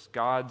this: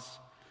 God's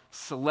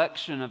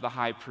selection of the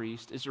high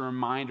priest is a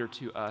reminder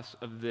to us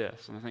of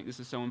this, and I think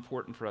this is so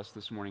important for us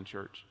this morning,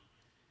 church.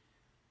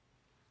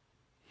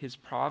 His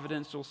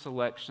providential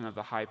selection of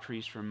the high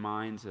priest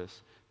reminds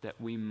us that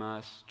we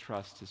must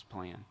trust his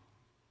plan.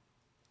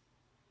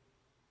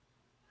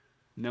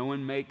 No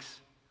one makes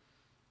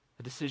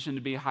a decision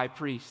to be a high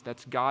priest.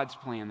 That's God's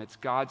plan. That's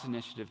God's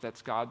initiative.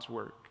 That's God's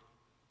work.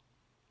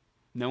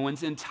 No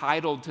one's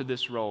entitled to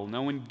this role.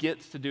 No one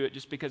gets to do it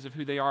just because of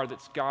who they are.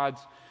 That's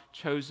God's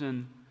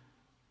chosen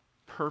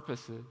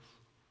purposes.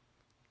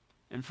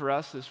 And for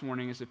us this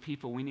morning as a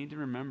people, we need to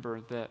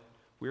remember that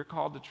we're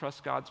called to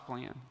trust God's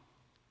plan.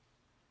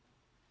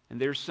 And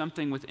there's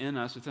something within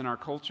us, within our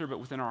culture, but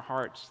within our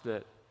hearts,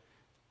 that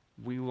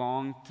we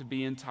long to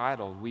be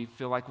entitled. We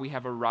feel like we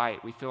have a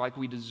right. We feel like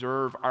we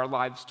deserve our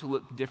lives to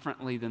look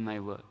differently than they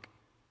look.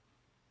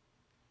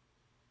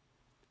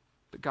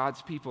 But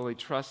God's people, they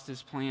trust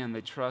his plan.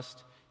 They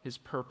trust his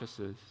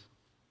purposes.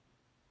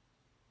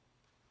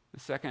 The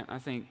second, I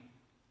think,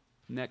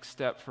 next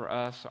step for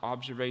us,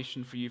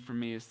 observation for you, for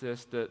me, is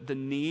this: the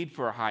need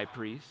for a high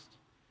priest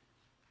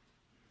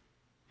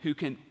who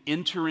can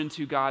enter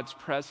into God's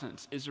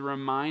presence is a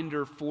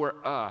reminder for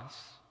us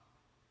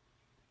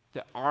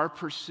that our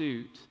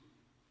pursuit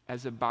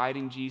as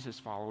abiding Jesus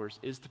followers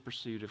is the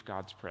pursuit of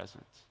God's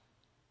presence.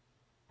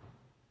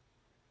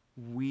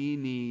 We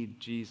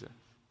need Jesus.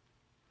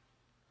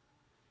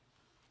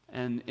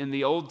 And in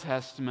the Old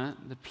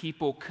Testament, the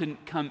people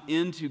couldn't come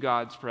into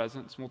God's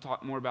presence. We'll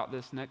talk more about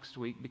this next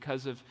week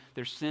because of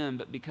their sin,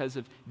 but because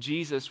of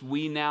Jesus,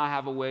 we now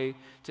have a way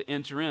to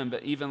enter in.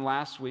 But even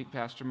last week,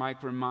 Pastor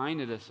Mike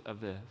reminded us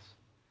of this,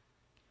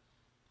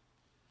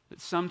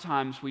 that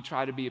sometimes we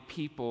try to be a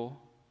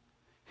people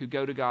who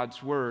go to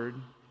God's Word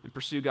and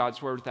pursue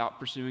God's Word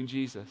without pursuing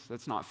Jesus.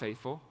 That's not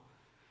faithful.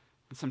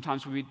 And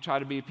sometimes we try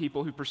to be a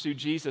people who pursue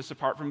Jesus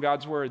apart from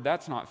God's Word.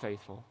 That's not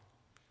faithful.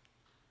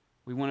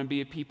 We want to be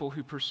a people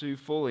who pursue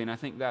fully, and I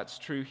think that's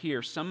true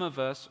here. Some of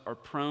us are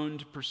prone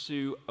to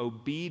pursue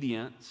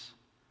obedience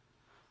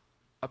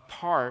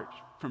apart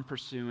from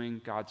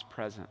pursuing God's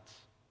presence.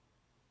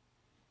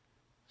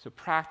 So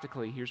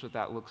practically, here's what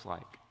that looks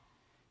like.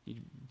 You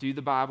do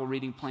the Bible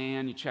reading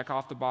plan, you check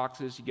off the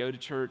boxes, you go to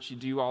church, you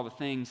do all the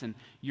things, and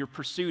your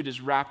pursuit is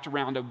wrapped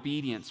around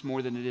obedience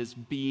more than it is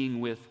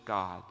being with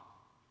God,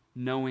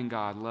 knowing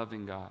God,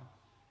 loving God.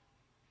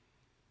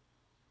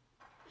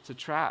 It's a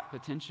trap,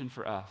 attention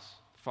for us,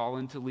 fall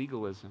into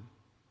legalism.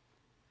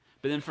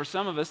 But then for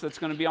some of us, that's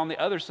going to be on the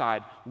other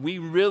side. We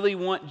really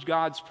want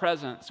God's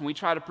presence, and we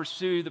try to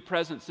pursue the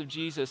presence of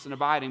Jesus and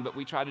abiding, but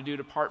we try to do it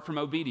apart from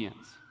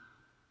obedience,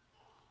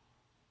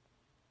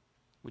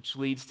 which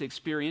leads to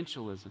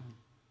experientialism.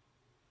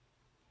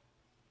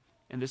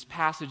 And this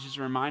passage is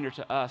a reminder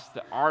to us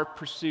that our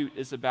pursuit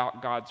is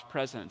about God's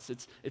presence.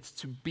 It's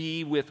to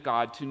be with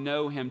God, to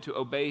know him, to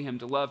obey him,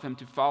 to love him,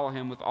 to follow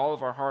him with all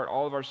of our heart,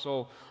 all of our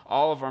soul,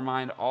 all of our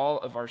mind, all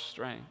of our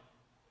strength.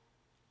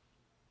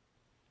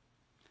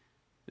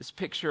 This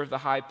picture of the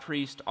high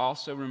priest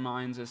also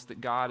reminds us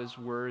that God is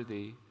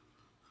worthy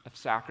of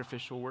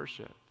sacrificial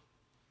worship.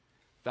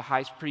 The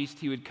high priest,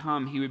 he would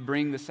come, he would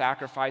bring the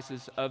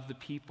sacrifices of the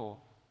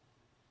people.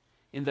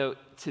 And though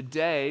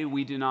today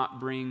we do not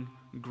bring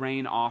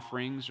grain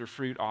offerings or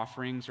fruit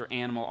offerings or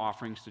animal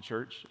offerings to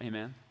church,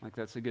 amen, like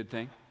that's a good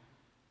thing.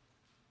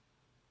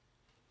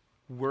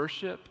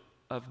 Worship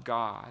of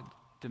God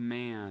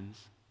demands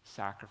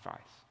sacrifice.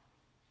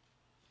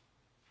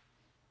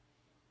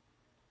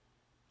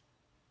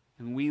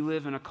 And we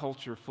live in a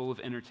culture full of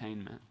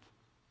entertainment,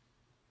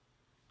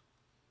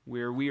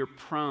 where we are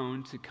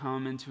prone to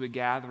come into a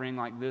gathering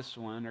like this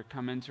one, or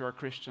come into our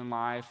Christian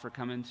life, or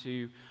come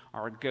into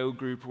our Go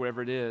group, or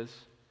whatever it is.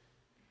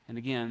 And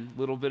again, a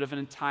little bit of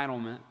an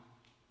entitlement.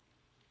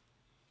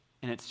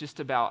 And it's just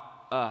about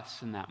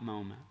us in that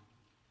moment.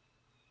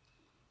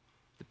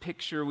 The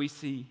picture we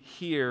see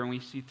here and we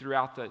see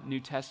throughout the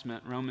New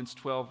Testament, Romans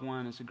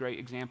 12:1 is a great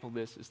example of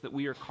this, is that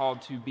we are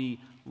called to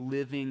be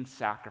living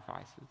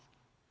sacrifices.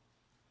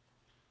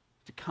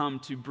 To come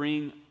to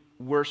bring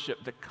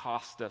worship that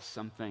cost us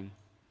something.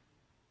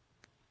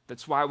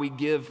 That's why we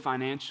give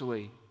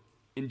financially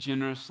and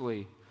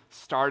generously,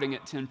 starting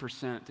at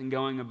 10% and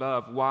going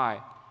above.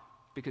 Why?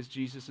 Because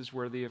Jesus is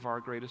worthy of our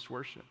greatest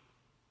worship.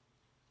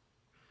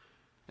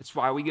 That's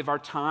why we give our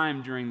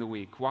time during the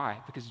week.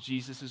 Why? Because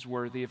Jesus is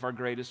worthy of our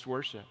greatest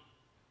worship.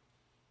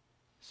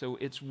 So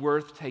it's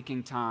worth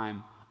taking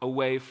time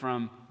away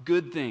from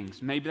good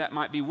things. Maybe that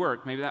might be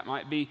work. Maybe that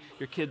might be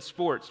your kids'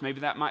 sports.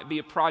 Maybe that might be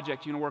a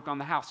project you want to work on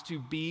the house, to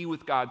be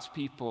with God's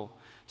people,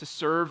 to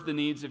serve the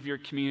needs of your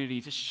community,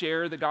 to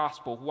share the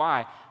gospel.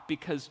 Why?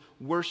 Because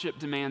worship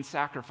demands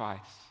sacrifice.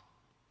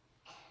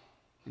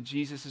 And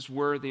Jesus is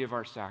worthy of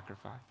our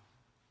sacrifice.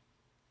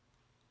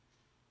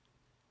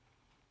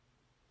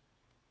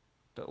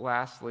 But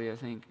lastly, I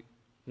think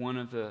one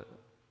of the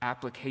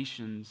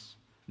applications,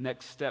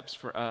 next steps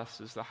for us,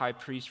 is the high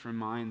priest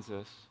reminds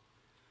us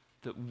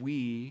that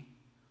we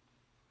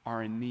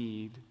are in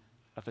need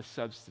of a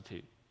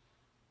substitute.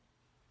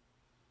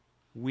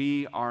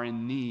 We are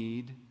in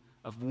need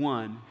of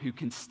one who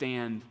can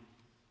stand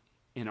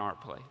in our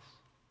place.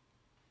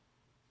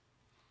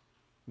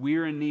 We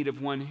are in need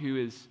of one who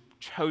is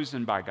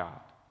chosen by God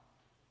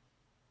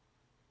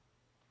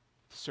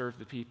to serve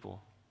the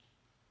people.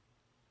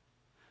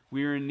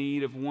 We are in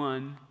need of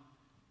one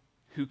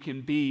who can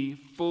be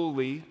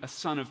fully a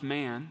son of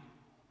man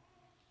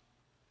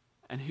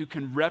and who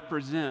can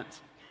represent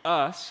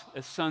us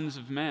as sons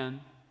of men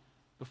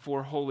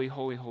before holy,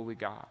 holy, holy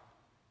God.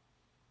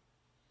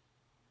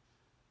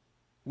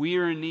 We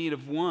are in need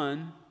of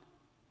one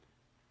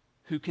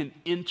who can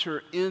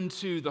enter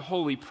into the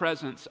holy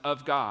presence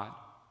of God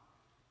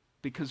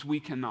because we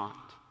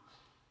cannot.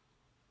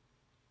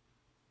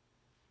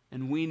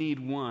 And we need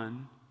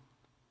one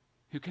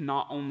who can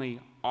not only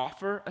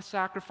offer a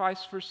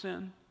sacrifice for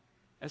sin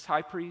as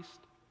high priest,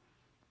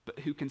 but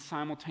who can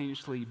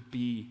simultaneously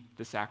be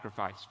the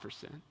sacrifice for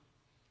sin.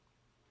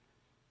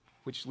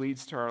 which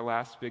leads to our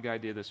last big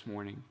idea this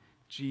morning.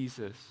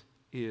 Jesus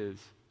is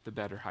the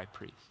better high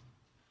priest.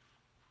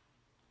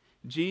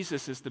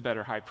 Jesus is the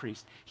better high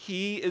priest.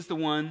 He is the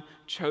one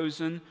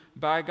chosen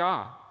by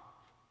God.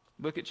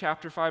 Look at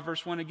chapter 5,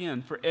 verse 1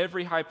 again. For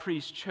every high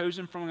priest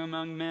chosen from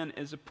among men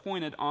is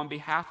appointed on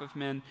behalf of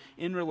men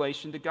in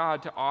relation to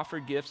God to offer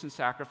gifts and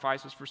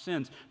sacrifices for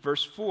sins.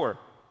 Verse 4.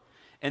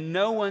 And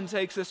no one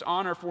takes this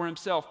honor for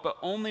himself, but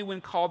only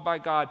when called by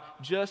God,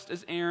 just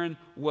as Aaron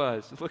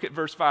was. Look at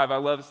verse 5. I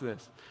love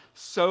this.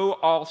 So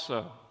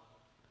also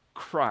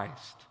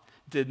Christ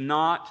did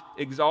not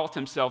exalt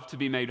himself to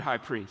be made high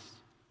priest.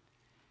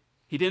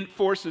 He didn't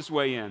force his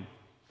way in.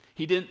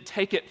 He didn't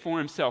take it for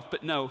himself,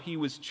 but no, he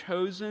was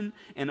chosen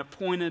and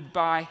appointed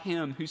by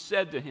him who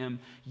said to him,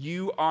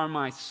 "You are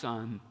my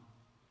son.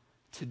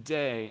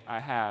 Today I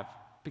have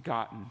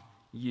begotten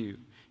you."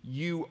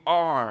 You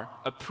are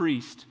a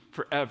priest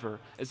forever,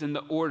 as in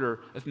the order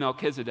of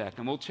Melchizedek.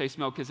 And we'll chase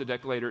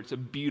Melchizedek later. It's a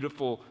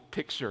beautiful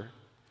picture.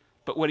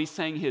 But what he's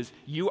saying is,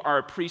 you are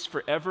a priest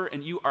forever,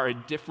 and you are a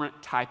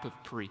different type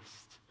of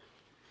priest.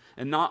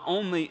 And not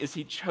only is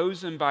he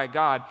chosen by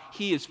God,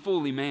 he is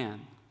fully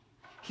man.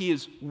 He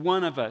is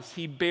one of us.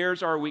 He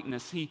bears our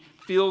weakness. He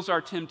feels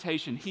our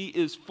temptation. He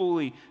is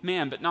fully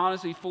man. But not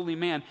as he fully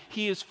man,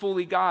 he is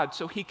fully God,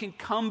 so he can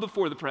come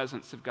before the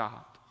presence of God.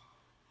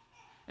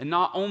 And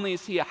not only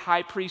is he a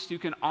high priest who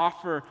can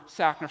offer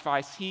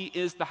sacrifice, he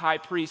is the high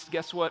priest,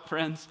 guess what,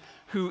 friends?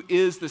 Who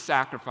is the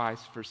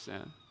sacrifice for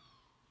sin.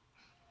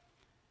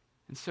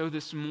 And so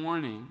this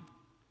morning,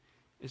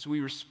 as we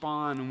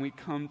respond and we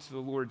come to the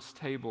Lord's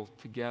table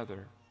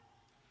together,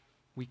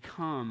 we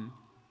come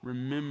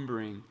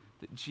remembering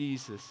that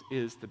Jesus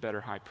is the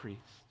better high priest.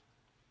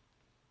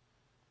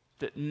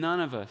 That none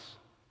of us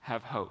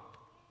have hope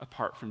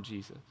apart from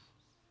Jesus.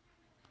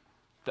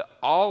 That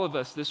all of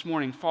us this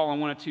morning fall in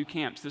one of two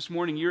camps. This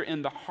morning you're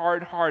in the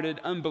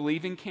hard-hearted,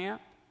 unbelieving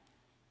camp,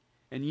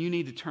 and you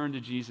need to turn to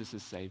Jesus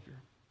as Savior.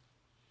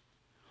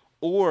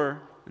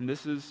 Or, and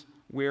this is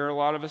where a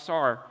lot of us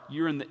are,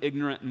 you're in the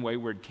ignorant and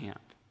wayward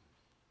camp.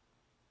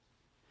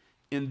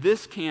 In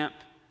this camp,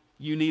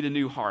 you need a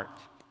new heart.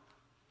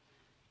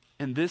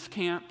 In this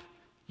camp,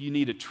 you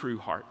need a true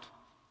heart.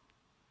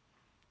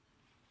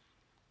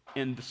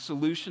 And the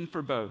solution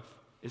for both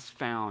is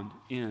found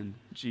in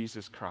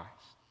Jesus Christ.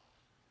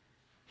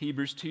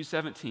 Hebrews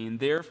 2:17,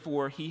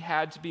 therefore he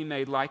had to be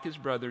made like his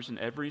brothers in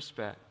every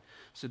respect,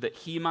 so that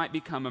he might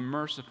become a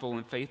merciful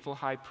and faithful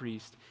high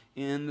priest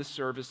in the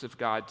service of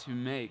God to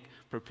make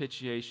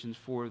propitiations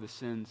for the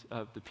sins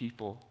of the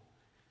people.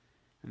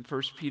 In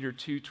 1 Peter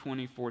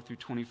 2:24 through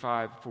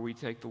 25, before we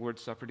take the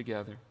Lord's Supper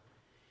together,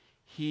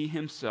 he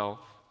himself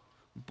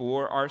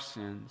bore our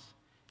sins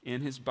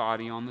in his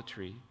body on the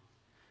tree,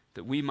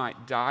 that we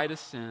might die to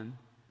sin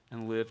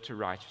and live to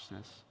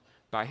righteousness.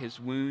 By his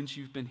wounds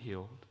you've been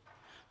healed.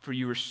 For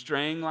you were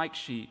straying like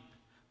sheep,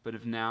 but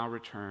have now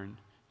returned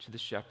to the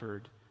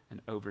shepherd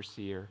and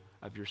overseer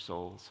of your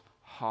souls.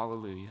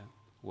 Hallelujah.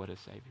 What a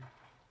Savior.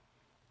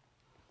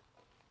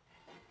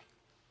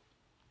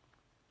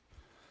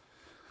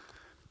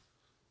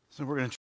 So we're going to